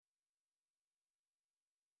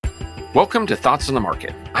Welcome to Thoughts on the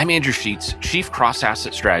Market. I'm Andrew Sheets, Chief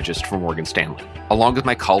Cross-Asset Strategist for Morgan Stanley. Along with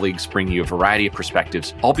my colleagues bringing you a variety of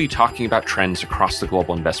perspectives, I'll be talking about trends across the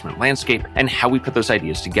global investment landscape and how we put those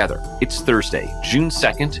ideas together. It's Thursday, June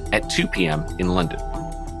 2nd at 2 p.m. in London.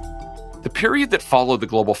 The period that followed the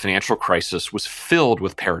global financial crisis was filled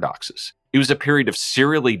with paradoxes. It was a period of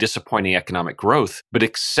serially disappointing economic growth, but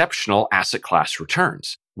exceptional asset class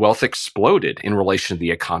returns. Wealth exploded in relation to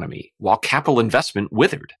the economy, while capital investment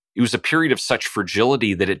withered. It was a period of such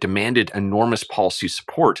fragility that it demanded enormous policy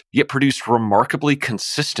support, yet produced remarkably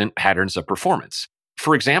consistent patterns of performance.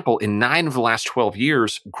 For example, in 9 of the last 12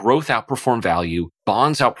 years, growth outperformed value,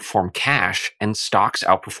 bonds outperformed cash, and stocks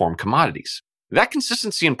outperformed commodities. That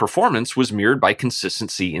consistency in performance was mirrored by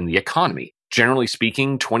consistency in the economy. Generally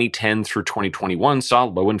speaking, 2010 through 2021 saw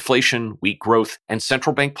low inflation, weak growth, and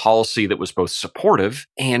central bank policy that was both supportive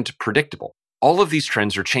and predictable. All of these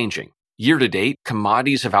trends are changing. Year to date,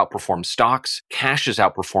 commodities have outperformed stocks, cash has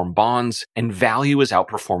outperformed bonds, and value has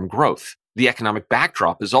outperformed growth. The economic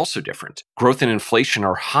backdrop is also different. Growth and inflation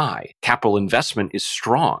are high, capital investment is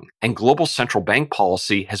strong, and global central bank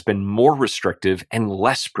policy has been more restrictive and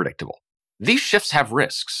less predictable. These shifts have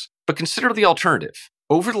risks, but consider the alternative.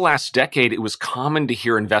 Over the last decade, it was common to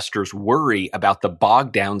hear investors worry about the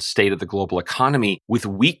bogged-down state of the global economy with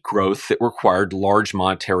weak growth that required large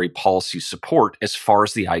monetary policy support as far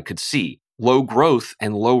as the eye could see. Low growth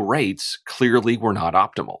and low rates clearly were not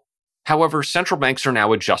optimal. However, central banks are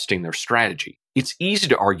now adjusting their strategy. It's easy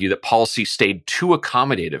to argue that policy stayed too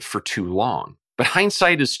accommodative for too long, but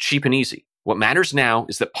hindsight is cheap and easy. What matters now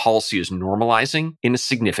is that policy is normalizing in a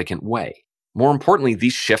significant way. More importantly,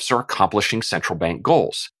 these shifts are accomplishing central bank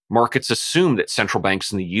goals. Markets assume that central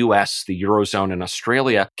banks in the US, the Eurozone, and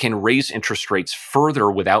Australia can raise interest rates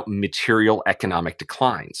further without material economic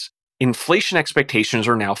declines. Inflation expectations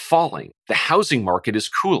are now falling, the housing market is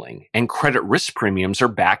cooling, and credit risk premiums are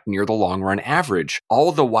back near the long-run average,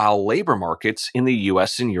 all the while labor markets in the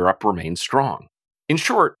US and Europe remain strong. In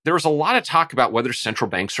short, there is a lot of talk about whether central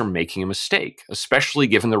banks are making a mistake, especially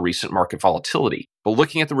given the recent market volatility. But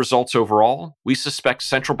looking at the results overall, we suspect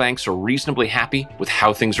central banks are reasonably happy with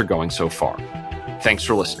how things are going so far. Thanks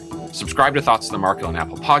for listening. Subscribe to Thoughts on the Market on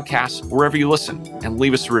Apple Podcasts, wherever you listen, and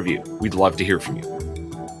leave us a review. We'd love to hear from you.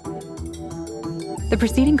 The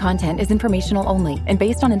preceding content is informational only and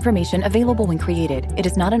based on information available when created. It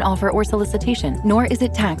is not an offer or solicitation, nor is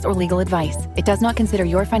it tax or legal advice. It does not consider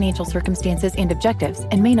your financial circumstances and objectives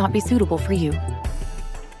and may not be suitable for you.